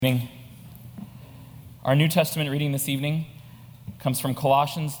Our New Testament reading this evening comes from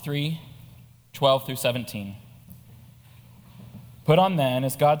Colossians 3:12 through 17. Put on then,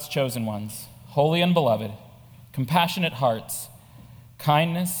 as God's chosen ones, holy and beloved, compassionate hearts,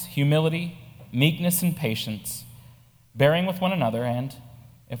 kindness, humility, meekness, and patience, bearing with one another, and,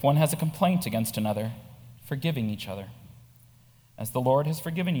 if one has a complaint against another, forgiving each other. As the Lord has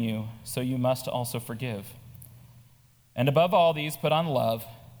forgiven you, so you must also forgive. And above all these, put on love,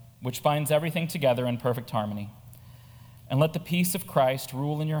 which binds everything together in perfect harmony. And let the peace of Christ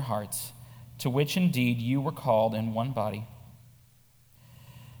rule in your hearts, to which indeed you were called in one body.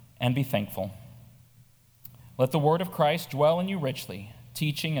 And be thankful. Let the word of Christ dwell in you richly,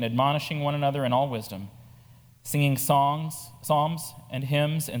 teaching and admonishing one another in all wisdom, singing psalms and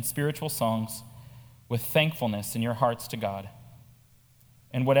hymns and spiritual songs with thankfulness in your hearts to God.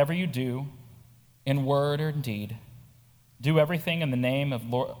 And whatever you do, in word or in deed, do everything in the name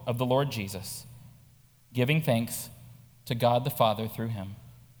of the Lord Jesus, giving thanks to God the Father through him.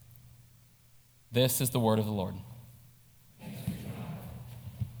 This is the word of the Lord.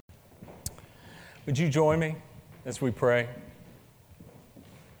 Would you join me as we pray?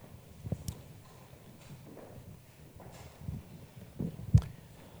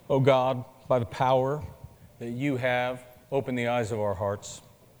 Oh God, by the power that you have, open the eyes of our hearts.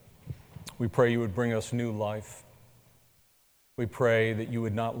 We pray you would bring us new life. We pray that you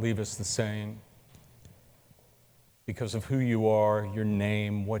would not leave us the same because of who you are, your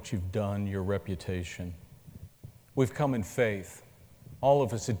name, what you've done, your reputation. We've come in faith, all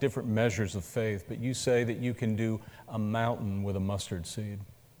of us at different measures of faith, but you say that you can do a mountain with a mustard seed.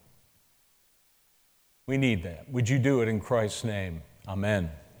 We need that. Would you do it in Christ's name? Amen.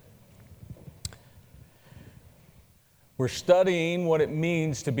 We're studying what it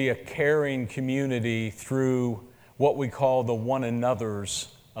means to be a caring community through what we call the one another's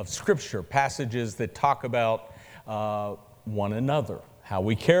of Scripture, passages that talk about one another, how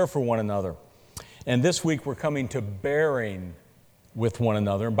we care for one another. And this week we're coming to bearing with one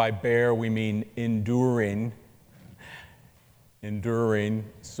another. And by bear we mean enduring,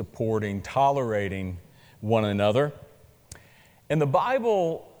 supporting, tolerating one another. And the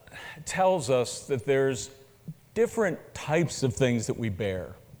Bible tells us that there's different types of things that we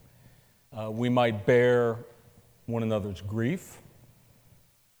bear. We might bear one another's grief.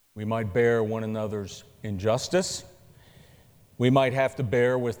 We might bear one another's injustice. We might have to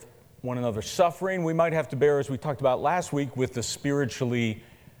bear with one another's suffering. We might have to bear, as we talked about last week, with the spiritually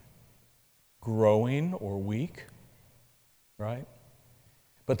growing or weak, right?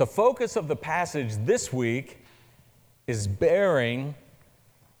 But the focus of the passage this week is bearing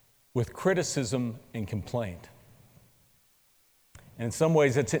with criticism and complaint. And in some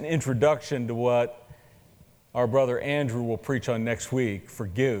ways, it's an introduction to what our brother Andrew will preach on next week,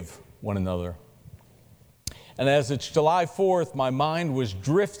 forgive one another. And as it's July 4th, my mind was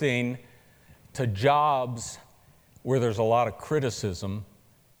drifting to jobs where there's a lot of criticism.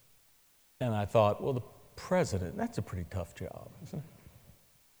 And I thought, well, the president, that's a pretty tough job, isn't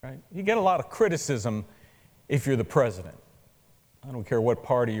it? Right? You get a lot of criticism if you're the president. I don't care what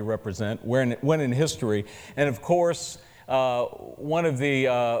party you represent, when in history. And of course, one of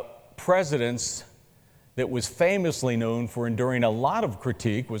the presidents that was famously known for enduring a lot of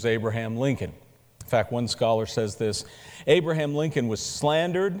critique was Abraham Lincoln. In fact, one scholar says this: Abraham Lincoln was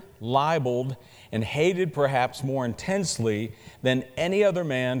slandered, libeled, and hated perhaps more intensely than any other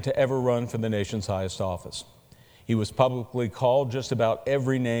man to ever run for the nation's highest office. He was publicly called just about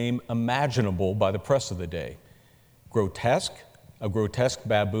every name imaginable by the press of the day. Grotesque, a grotesque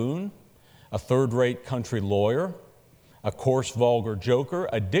baboon, a third-rate country lawyer, a coarse, vulgar joker,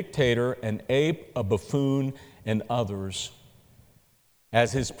 a dictator, an ape, a buffoon, and others.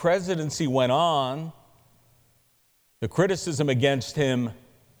 As his presidency went on, the criticism against him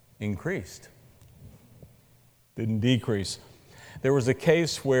increased, didn't decrease. There was a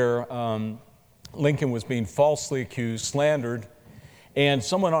case where Lincoln was being falsely accused, slandered, and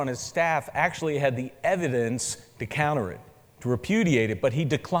someone on his staff actually had the evidence to counter it, to repudiate it, but he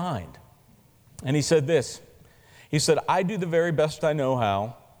declined. And he said this. He said, I do the very best I know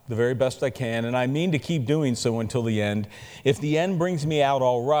how, the very best I can, and I mean to keep doing so until the end. If the end brings me out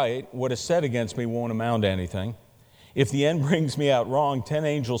all right, what is said against me won't amount to anything. If the end brings me out wrong, 10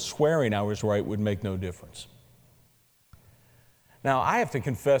 angels swearing I was right would make no difference. Now, I have to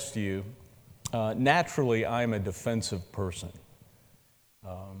confess to you, naturally, I'm a defensive person.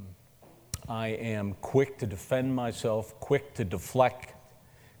 I am quick to defend myself, quick to deflect,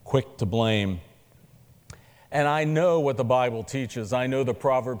 quick to blame. And I know what the Bible teaches. I know the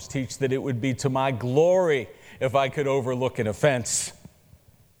Proverbs teach that it would be to my glory if I could overlook an offense.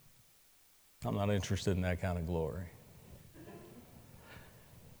 I'm not interested in that kind of glory.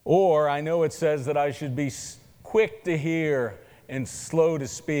 Or I know it says that I should be quick to hear and slow to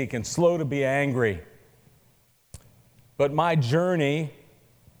speak and slow to be angry. But my journey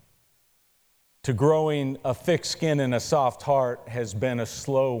to growing a thick skin and a soft heart has been a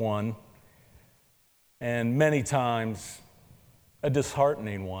slow one, and many times a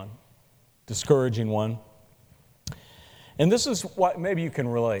disheartening one, discouraging one. And this is what maybe you can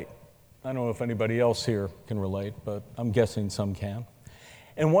relate. I don't know if anybody else here can relate, but I'm guessing some can.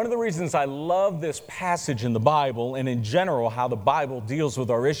 And one of the reasons I love this passage in the Bible, and in general how the Bible deals with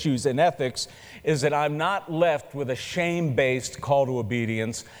our issues and ethics, is that I'm not left with a shame-based call to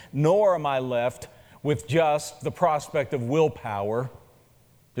obedience, nor am I left with just the prospect of willpower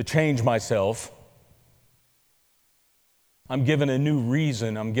to change myself. I'm given a new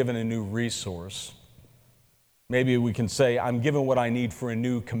reason, I'm given a new resource. Maybe we can say I'm given what I need for a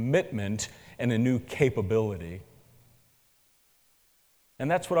new commitment and a new capability.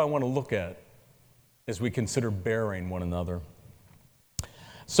 And that's what I want to look at as we consider bearing one another.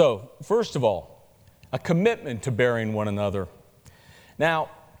 So, first of all, a commitment to bearing one another. Now,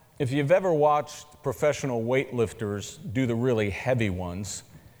 if you've ever watched professional weightlifters do the really heavy ones,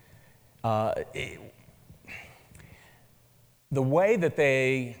 the way that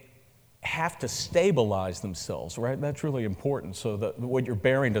they have to stabilize themselves, right? That's really important so that what you're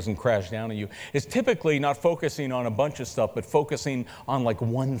bearing doesn't crash down on you. It's typically not focusing on a bunch of stuff, but focusing on like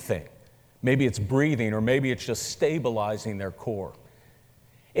one thing. Maybe it's breathing, or maybe it's just stabilizing their core.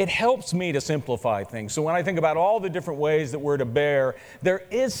 It helps me to simplify things. So when I think about all the different ways that we're to bear, there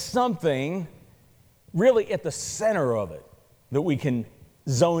is something really at the center of it that we can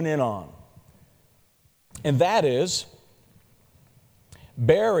zone in on. And that is,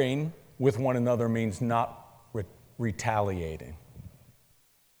 bearing with one another means not retaliating.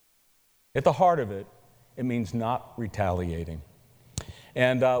 At the heart of it, it means not retaliating.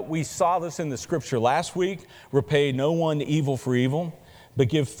 And we saw this in the scripture last week. Repay no one evil for evil, but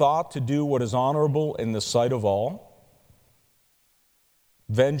give thought to do what is honorable in the sight of all.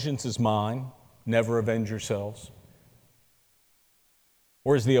 Vengeance is mine, never avenge yourselves.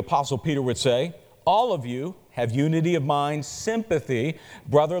 Or as the Apostle Peter would say, all of you have unity of mind, sympathy,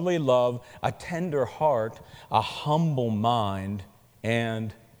 brotherly love, a tender heart, a humble mind,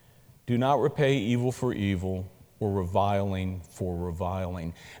 and do not repay evil for evil or reviling for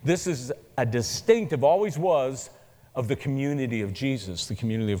reviling. This is a distinctive, always was, of the community of Jesus, the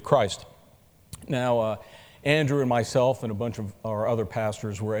community of Christ. Now, Andrew and myself and a bunch of our other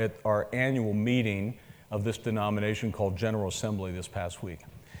pastors were at our annual meeting of this denomination called General Assembly this past week.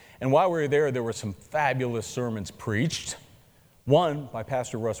 And while we were there were some fabulous sermons preached. One by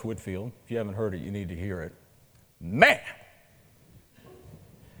Pastor Russ Whitfield. If you haven't heard it, you need to hear it. Man!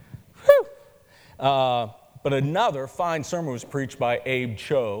 Whew! But another fine sermon was preached by Abe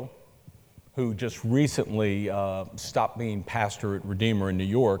Cho, who just recently stopped being pastor at Redeemer in New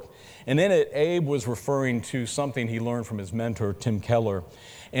York. And in it, Abe was referring to something he learned from his mentor, Tim Keller.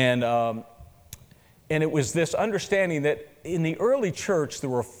 And it was this understanding that in the early church, there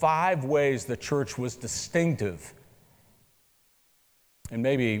were 5 ways the church was distinctive. And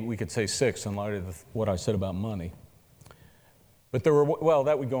maybe we could say 6 in light of what I said about money. But there were, well,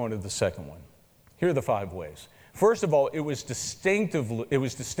 that would go into the second one. Here are the 5 ways. First of all, it was distinctive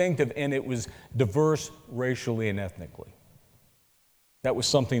and it was diverse racially and ethnically. That was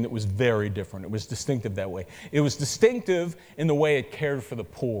something that was very different. It was distinctive that way. It was distinctive in the way it cared for the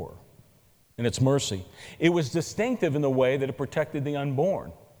poor and its mercy. It was distinctive in the way that it protected the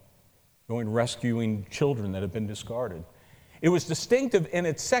unborn, going rescuing children that had been discarded. It was distinctive in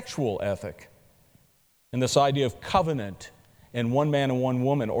its sexual ethic and this idea of covenant and one man and one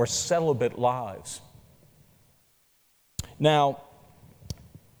woman or celibate lives. Now,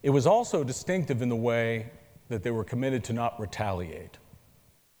 it was also distinctive in the way that they were committed to not retaliate.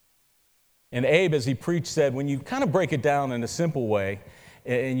 And Abe, as he preached, said, when you kind of break it down in a simple way,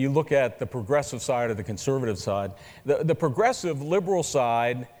 and you look at the progressive side or the conservative side, the progressive liberal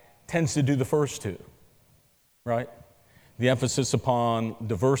side tends to do the first 2, right? The emphasis upon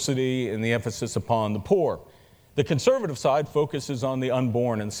diversity and the emphasis upon the poor. The conservative side focuses on the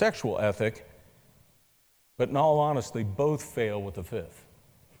unborn and sexual ethic, but in all honesty, both fail with the 5th.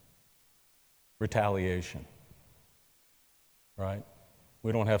 Retaliation, right?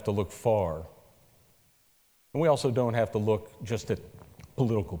 We don't have to look far. And we also don't have to look just at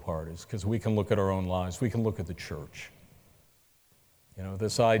political parties, because we can look at our own lives. We can look at the church. You know,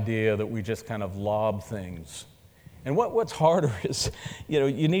 this idea that we just kind of lob things. And what's harder is, you know,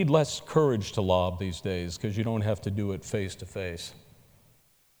 you need less courage to lob these days because you don't have to do it face to face.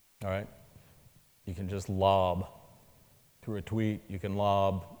 All right? You can just lob through a tweet. You can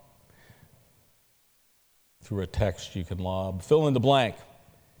lob through a text. You can lob. Fill in the blank.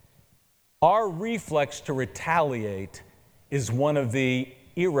 Our reflex to retaliate is one of the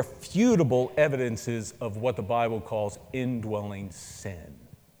irrefutable evidences of what the Bible calls indwelling sin.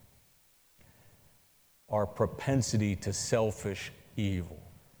 Our propensity to selfish evil.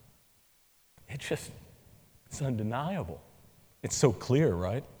 It's undeniable. It's so clear,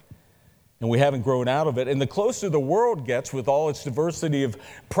 right? And we haven't grown out of it. And the closer the world gets with all its diversity of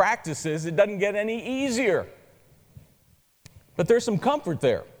practices, it doesn't get any easier. But there's some comfort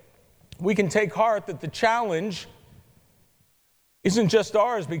there. We can take heart that the challenge isn't just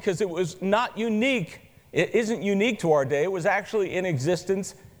ours because it was not unique. It isn't unique to our day. It was actually in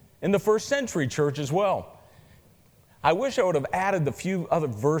existence in the first century church as well. I wish I would have added the few other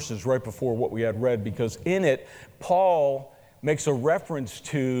verses right before what we had read, because in it, Paul makes a reference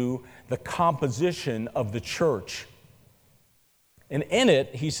to the composition of the church. And in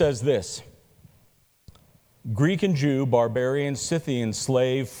it, he says this: Greek and Jew, barbarian, Scythian,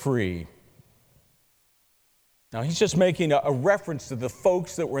 slave, free. Now, he's just making a reference to the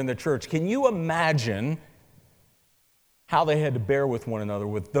folks that were in the church. Can you imagine how they had to bear with one another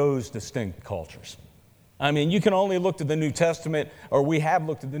with those distinct cultures? I mean, you can only look to the New Testament, or we have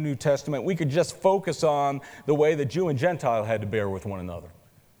looked at the New Testament. We could just focus on the way the Jew and Gentile had to bear with one another.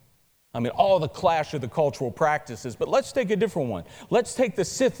 I mean, all the clash of the cultural practices. But let's take a different one. Let's take the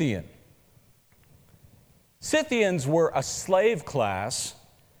Scythian. Scythians were a slave class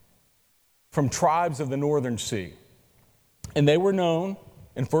from tribes of the northern sea. And they were known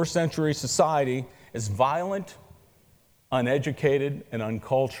in first century society as violent, uneducated, and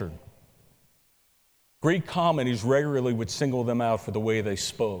uncultured. Greek comedies regularly would single them out for the way they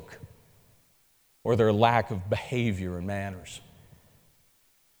spoke or their lack of behavior and manners.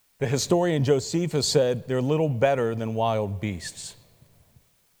 The historian Josephus said they're little better than wild beasts.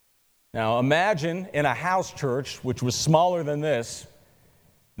 Now imagine in a house church, which was smaller than this,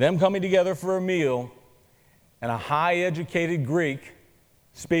 them coming together for a meal and a high-educated Greek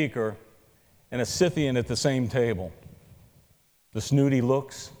speaker and a Scythian at the same table. The snooty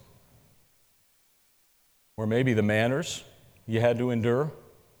looks, or maybe the manners you had to endure.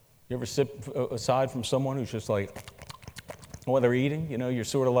 You ever sit aside from someone who's just like, while they're eating, you're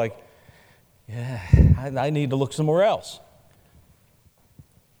sort of like, yeah, I need to look somewhere else.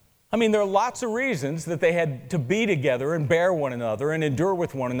 I mean, there are lots of reasons that they had to be together and bear one another and endure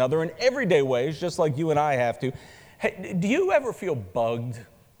with one another in everyday ways, just like you and I have to. Hey, do you ever feel bugged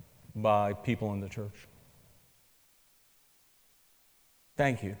by people in the church?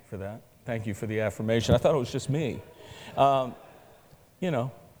 Thank you for that. Thank you for the affirmation. I thought it was just me. Do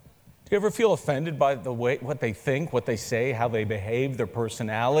you ever feel offended by the way, what they think, what they say, how they behave, their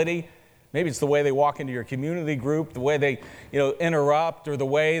personality? Maybe it's the way they walk into your community group, the way they, interrupt, or the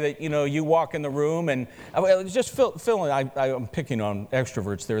way that, you walk in the room. And just I'm picking on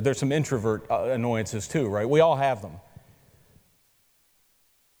extroverts there. There's some introvert annoyances too, right? We all have them.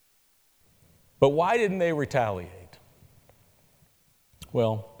 But why didn't they retaliate?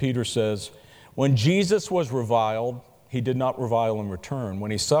 Well, Peter says, when Jesus was reviled, he did not revile in return.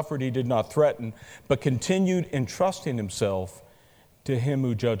 When he suffered, he did not threaten, but continued entrusting himself to him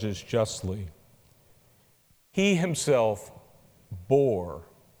who judges justly. He himself bore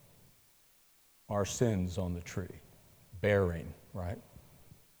our sins on the tree. Bearing, right?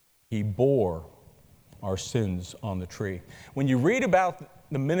 He bore our sins on the tree. When you read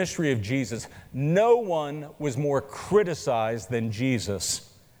about the ministry of Jesus, no one was more criticized than Jesus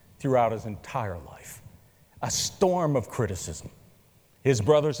throughout his entire life. A storm of criticism. His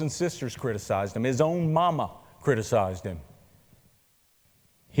brothers and sisters criticized him. His own mama criticized him.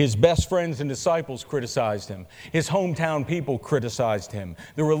 His best friends and disciples criticized him. His hometown people criticized him.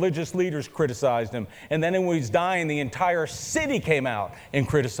 The religious leaders criticized him. And then when he was dying, the entire city came out and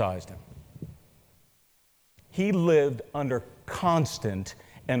criticized him. He lived under constant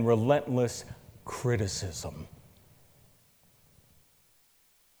and relentless criticism.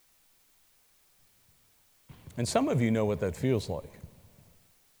 And some of you know what that feels like.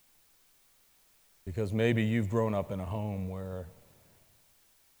 Because maybe you've grown up in a home where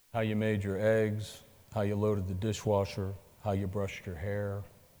how you made your eggs, how you loaded the dishwasher, how you brushed your hair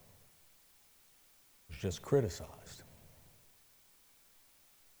was just criticized.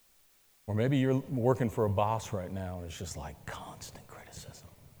 Or maybe you're working for a boss right now and it's just like constant criticism.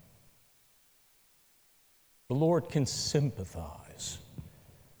 The Lord can sympathize.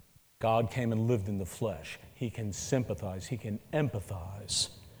 God came and lived in the flesh. He can sympathize. He can empathize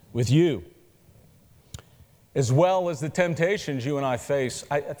with you. as well as the temptations you and I face.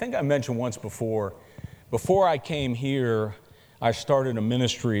 I think I mentioned once before I came here, I started a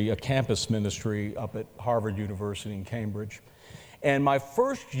ministry, a campus ministry up at Harvard University in Cambridge. And my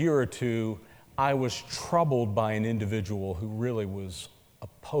first year or two, I was troubled by an individual who really was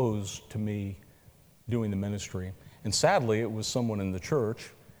opposed to me doing the ministry. And sadly, it was someone in the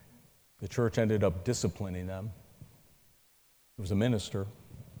church. The church ended up disciplining them. It was a minister,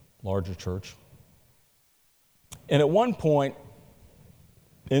 larger church. And at one point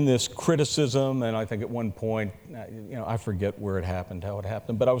in this criticism, and I think at one point, I forget where it happened, how it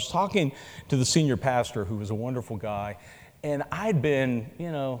happened, but I was talking to the senior pastor, who was a wonderful guy, and I'd been,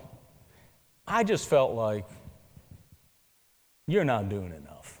 I just felt like, you're not doing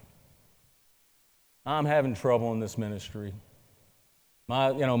enough. I'm having trouble in this ministry. My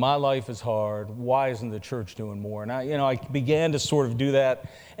life is hard. Why isn't the church doing more? And I began to sort of do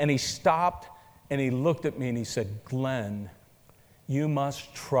that, and he stopped and he looked at me and he said, Glenn, you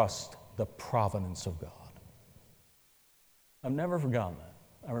must trust the providence of God. I've never forgotten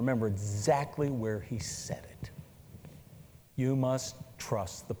that. I remember exactly where he said it. You must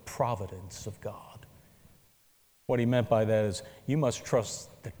trust the providence of God. What he meant by that is you must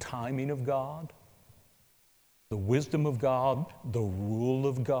trust the timing of God, the wisdom of God, the rule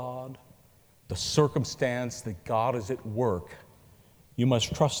of God, the circumstance that God is at work. You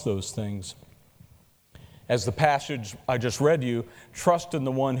must trust those things. As the passage I just read you, trust in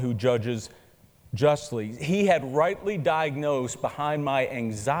the one who judges justly. He had rightly diagnosed behind my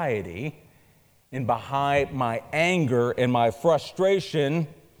anxiety and behind my anger and my frustration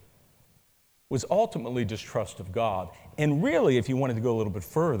was ultimately distrust of God. And really, if you wanted to go a little bit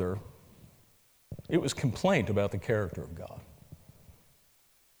further, it was complaint about the character of God.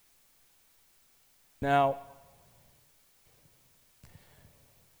 Now,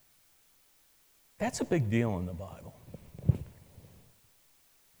 that's a big deal in the Bible.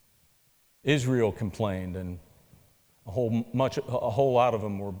 Israel complained, and a whole lot of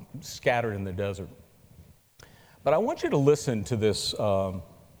them were scattered in the desert. But I want you to listen to this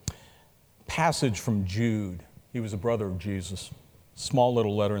passage from Jude. He was a brother of Jesus. Small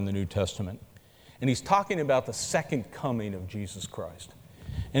little letter in the New Testament. And he's talking about the second coming of Jesus Christ.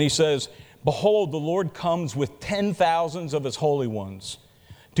 And he says, Behold, the Lord comes with 10,000s of his holy ones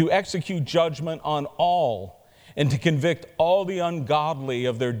to execute judgment on all and to convict all the ungodly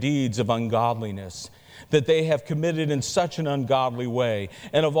of their deeds of ungodliness that they have committed in such an ungodly way,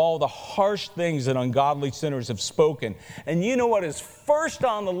 and of all the harsh things that ungodly sinners have spoken. And you know what is first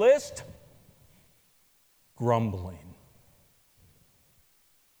on the list? Grumbling.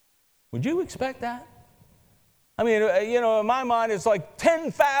 Would you expect that? I mean, in my mind, it's like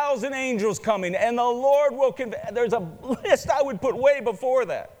 10,000 angels coming, and the Lord will there's a list I would put way before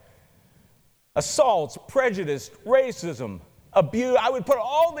that. Assaults, prejudice, racism, abuse. I would put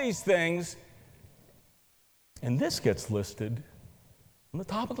all these things, and this gets listed on the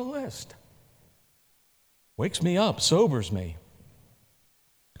top of the list. Wakes me up, sobers me.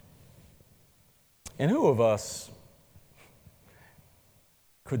 And who of us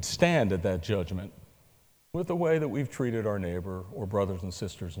could stand at that judgment with the way that we've treated our neighbor or brothers and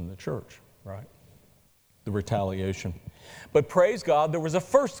sisters in the church, right? The retaliation. But praise God, there was a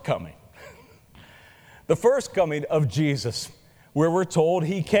first coming. The first coming of Jesus, where we're told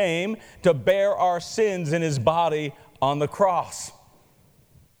he came to bear our sins in his body on the cross.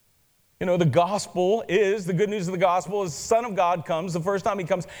 The good news of the gospel is the Son of God comes. The first time he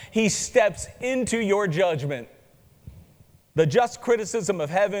comes, he steps into your judgment. The just criticism of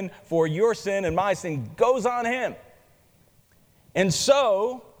heaven for your sin and my sin goes on him. And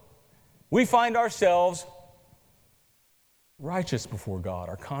so, we find ourselves righteous before God.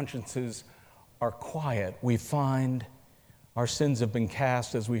 Our consciences are quiet. We find our sins have been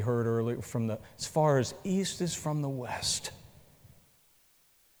cast, as we heard earlier, as far as east is from the west.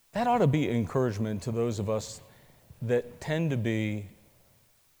 That ought to be encouragement to those of us that tend to be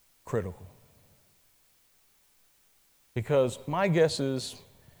critical. Because my guess is,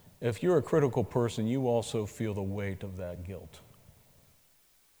 if you're a critical person, you also feel the weight of that guilt.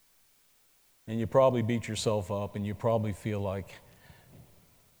 And you probably beat yourself up, and you probably feel like,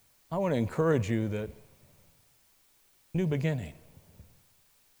 I want to encourage you that new beginning.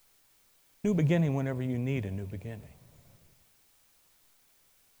 New beginning whenever you need a new beginning.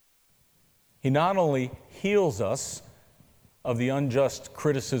 He not only heals us of the unjust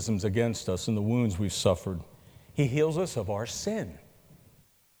criticisms against us and the wounds we've suffered, he heals us of our sin.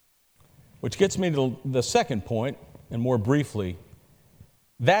 Which gets me to the second point, and more briefly,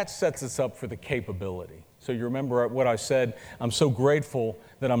 that sets us up for the capability. So you remember what I said, I'm so grateful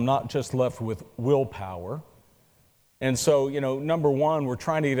that I'm not just left with willpower, And so, number one, we're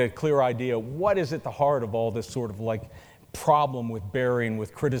trying to get a clear idea, what is at the heart of all this sort of like problem with bearing,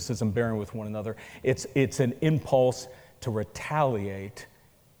 with criticism, bearing with one another? It's an impulse to retaliate.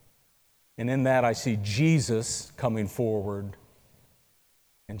 And in that, I see Jesus coming forward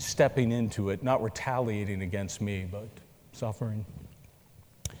and stepping into it, not retaliating against me, but suffering.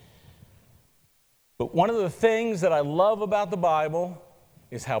 But one of the things that I love about the Bible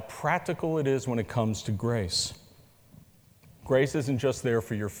is how practical it is when it comes to grace. Grace isn't just there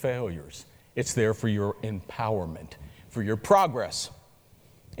for your failures. It's there for your empowerment, for your progress.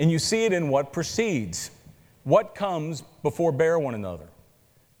 And you see it in what precedes. What comes before bear one another?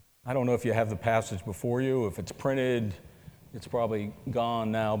 I don't know if you have the passage before you. If it's printed, it's probably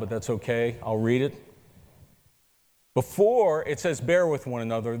gone now, but that's okay. I'll read it. Before it says bear with one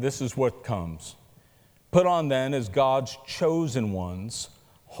another, this is what comes. Put on then as God's chosen ones,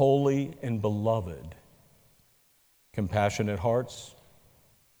 holy and beloved, compassionate hearts,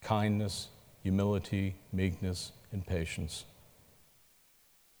 kindness, humility, meekness, and patience.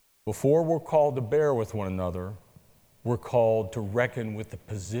 Before we're called to bear with one another, we're called to reckon with the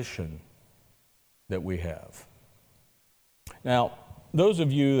position that we have. Now, those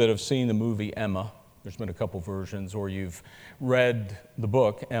of you that have seen the movie Emma, there's been a couple versions, or you've read the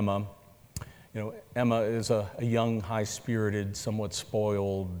book Emma, Emma is a young, high-spirited, somewhat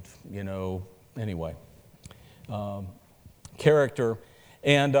spoiled, character.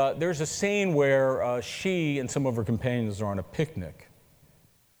 And there's a scene where she and some of her companions are on a picnic.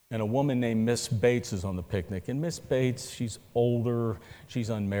 And a woman named Miss Bates is on the picnic. And Miss Bates, she's older, she's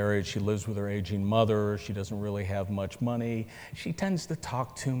unmarried, she lives with her aging mother, she doesn't really have much money. She tends to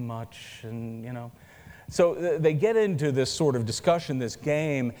talk too much, and So they get into this sort of discussion, this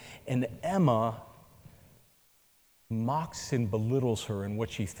game, and Emma mocks and belittles her in what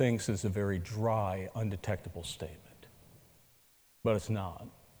she thinks is a very dry, undetectable statement. But it's not.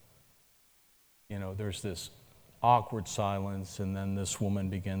 There's this awkward silence, and then this woman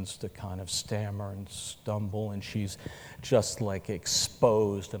begins to kind of stammer and stumble, and she's just like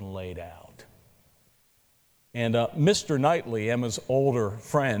exposed and laid out. And Mr. Knightley, Emma's older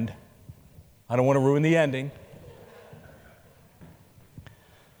friend, I don't want to ruin the ending,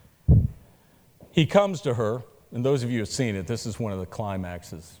 he comes to her, and those of you who have seen it, this is one of the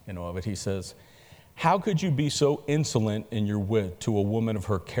climaxes of it. He says, "How could you be so insolent in your wit to a woman of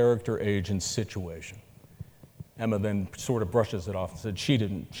her character, age, and situation?" Emma then sort of brushes it off and said, she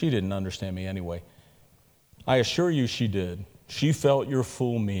didn't understand me anyway. "I assure you she did. She felt your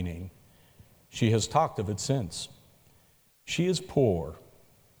full meaning. She has talked of it since. She is poor.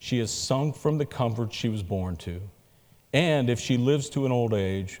 She has sunk from the comfort she was born to. And if she lives to an old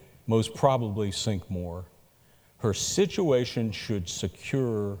age, most probably sink more. Her situation should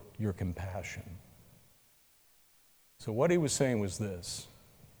secure your compassion." So what he was saying was this: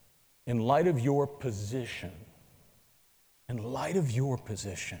 in light of your position,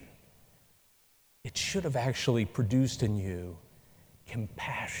 it should have actually produced in you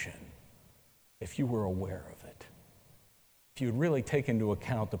compassion if you were aware of it. If you would really take into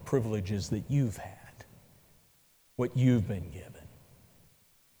account the privileges that you've had, what you've been given.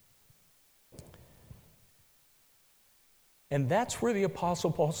 And that's where the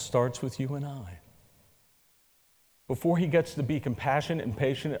Apostle Paul starts with you and I. Before he gets to be compassionate and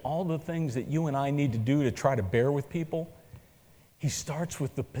patient, all the things that you and I need to do to try to bear with people, he starts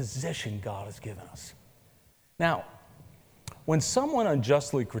with the position God has given us. Now, when someone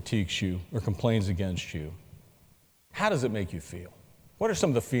unjustly critiques you or complains against you, how does it make you feel? What are some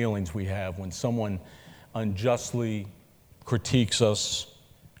of the feelings we have when someone unjustly critiques us,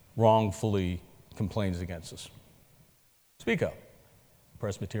 wrongfully complains against us? Speak up,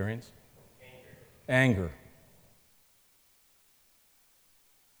 Presbyterians. Anger.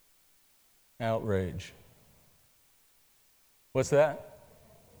 Outrage. What's that?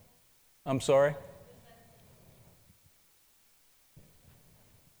 I'm sorry?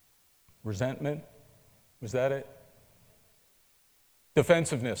 Resentment? Was that it?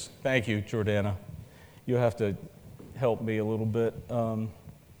 Defensiveness. Thank you, Jordana. You'll have to help me a little bit.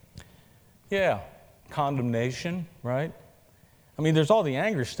 Condemnation, right? I mean, there's all the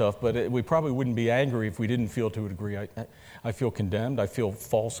anger stuff, but we probably wouldn't be angry if we didn't feel to a degree. I feel condemned. I feel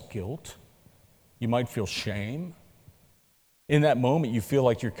false guilt. You might feel shame. In that moment, you feel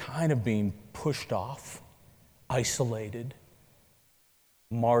like you're kind of being pushed off, isolated,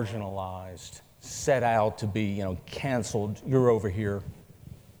 marginalized, set out to be, canceled. You're over here.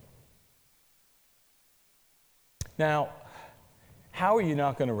 Now, how are you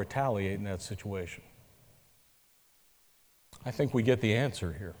not going to retaliate in that situation? I think we get the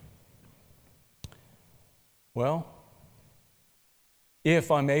answer here. Well,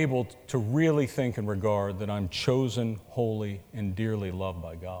 if I'm able to really think and regard that I'm chosen, holy, and dearly loved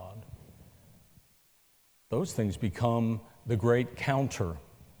by God, those things become the great counter.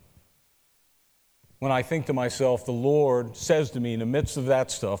 When I think to myself, the Lord says to me in the midst of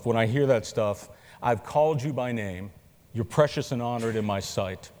that stuff, when I hear that stuff, I've called you by name, you're precious and honored in my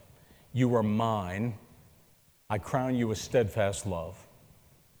sight, you are mine, I crown you with steadfast love.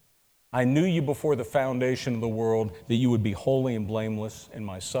 I knew you before the foundation of the world, that you would be holy and blameless in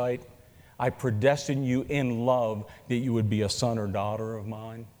my sight. I predestined you in love that you would be a son or daughter of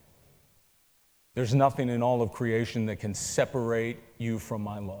mine. There's nothing in all of creation that can separate you from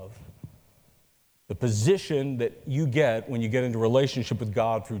my love. The position that you get when you get into relationship with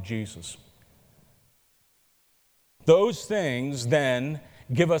God through Jesus. Those things then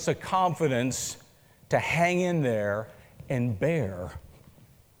give us a confidence to hang in there and bear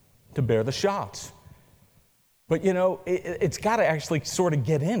the shots. But it's got to actually sort of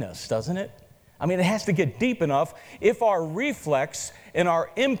get in us, doesn't it? I mean, it has to get deep enough. If our reflex and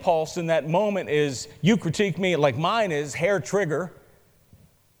our impulse in that moment is, you critique me, like mine is, hair trigger,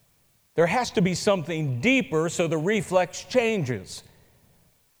 there has to be something deeper so the reflex changes.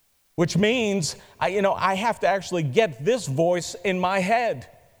 Which means, I have to actually get this voice in my head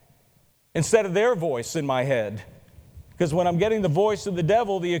instead of their voice in my head. Because when I'm getting the voice of the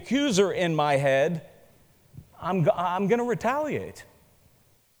devil, the accuser in my head, I'm going to retaliate.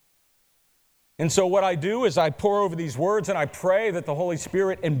 And so what I do is I pour over these words and I pray that the Holy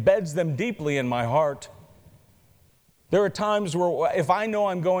Spirit embeds them deeply in my heart. There are times where if I know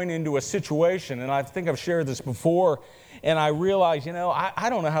I'm going into a situation, and I think I've shared this before, and I realize, I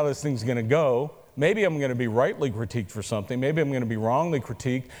don't know how this thing's going to go. Maybe I'm going to be rightly critiqued for something. Maybe I'm going to be wrongly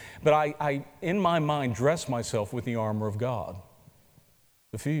critiqued. But I, in my mind, dress myself with the armor of God.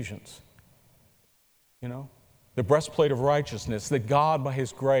 Ephesians. The breastplate of righteousness, that God, by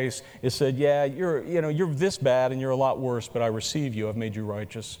His grace, has said, yeah, you're this bad and you're a lot worse, but I receive you. I've made you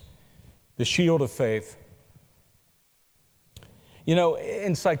righteous. The shield of faith.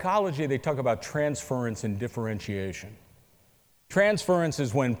 In psychology, they talk about transference and differentiation. Transference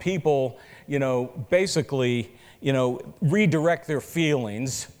is when people, basically, redirect their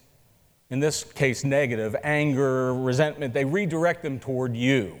feelings, in this case negative, anger, resentment, they redirect them toward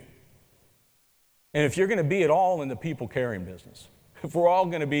you. And if you're going to be at all in the people caring business, if we're all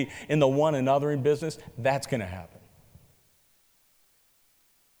going to be in the one another in business, that's going to happen.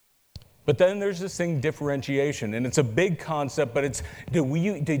 But then there's this thing, differentiation, and it's a big concept, but it's, do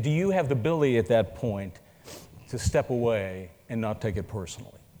you have the ability at that point to step away and not take it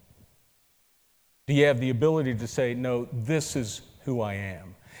personally? Do you have the ability to say, no, this is who I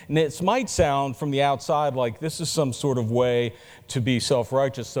am? And it might sound from the outside like this is some sort of way to be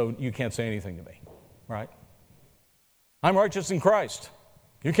self-righteous, so you can't say anything to me, right? I'm righteous in Christ.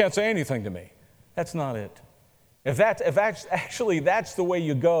 You can't say anything to me. That's not it. If actually that's the way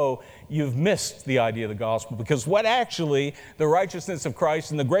you go, you've missed the idea of the gospel. Because what actually the righteousness of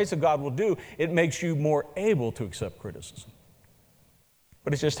Christ and the grace of God will do, it makes you more able to accept criticism.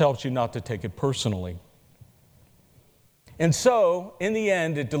 But it just helps you not to take it personally. And so, in the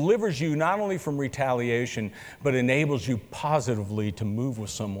end, it delivers you not only from retaliation, but enables you positively to move with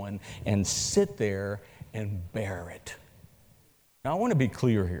someone and sit there and bear it. Now, I want to be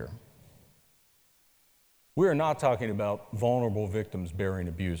clear here. We are not talking about vulnerable victims bearing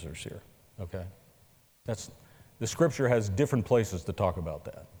abusers here, okay? The Scripture has different places to talk about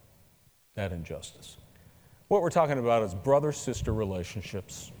that injustice. What we're talking about is brother-sister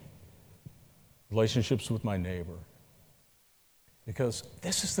relationships, relationships with my neighbor, because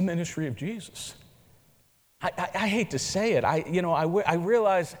this is the ministry of Jesus. I hate to say it. I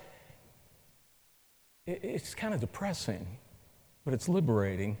realize it's kind of depressing, but it's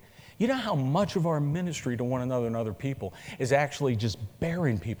liberating. You know how much of our ministry to one another and other people is actually just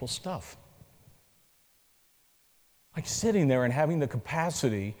bearing people's stuff? Like sitting there and having the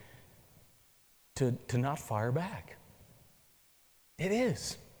capacity to not fire back. It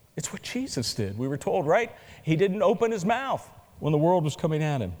is. It's what Jesus did. We were told, right? He didn't open his mouth when the world was coming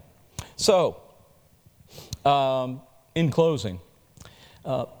at him. So, in closing,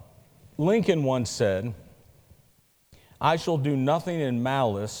 Lincoln once said, "I shall do nothing in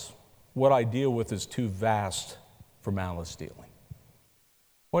malice. What I deal with is too vast for malice dealing."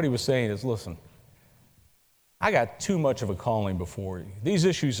 What he was saying is, listen, I got too much of a calling before you. These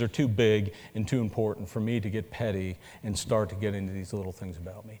issues are too big and too important for me to get petty and start to get into these little things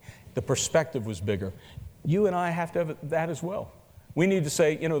about me. The perspective was bigger. You and I have to have that as well. We need to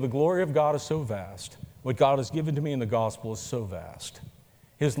say, the glory of God is so vast. What God has given to me in the gospel is so vast.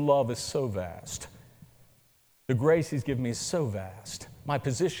 His love is so vast. The grace He's given me is so vast. my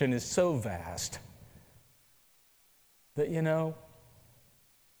position is so vast that,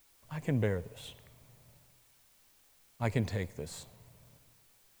 I can bear this. I can take this.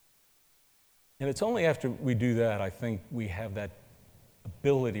 And it's only after we do that, I think, we have that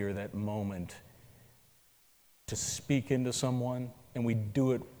ability or that moment to speak into someone, and we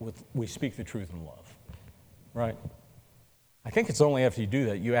speak the truth in love, right? I think it's only after you do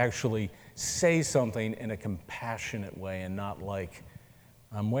that you actually say something in a compassionate way and not like,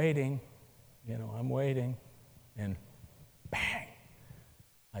 I'm waiting, and bang,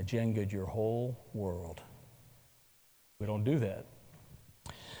 I Jenga'd your whole world. We don't do that.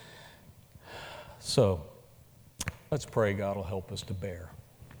 So, let's pray God will help us to bear.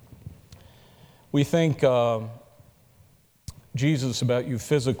 We think, Jesus, about you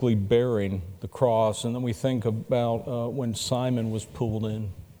physically bearing the cross, and then we think about when Simon was pulled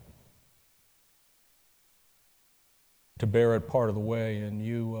in to bear it part of the way, and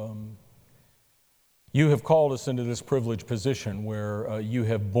you have called us into this privileged position where you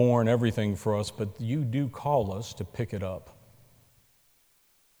have borne everything for us, but you do call us to pick it up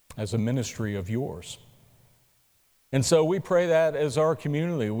as a ministry of yours. And so we pray that as our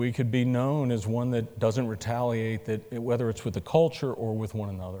community, we could be known as one that doesn't retaliate, that whether it's with the culture or with one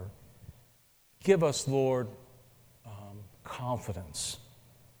another. Give us, Lord, confidence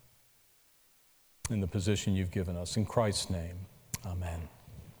in the position you've given us. In Christ's name, amen.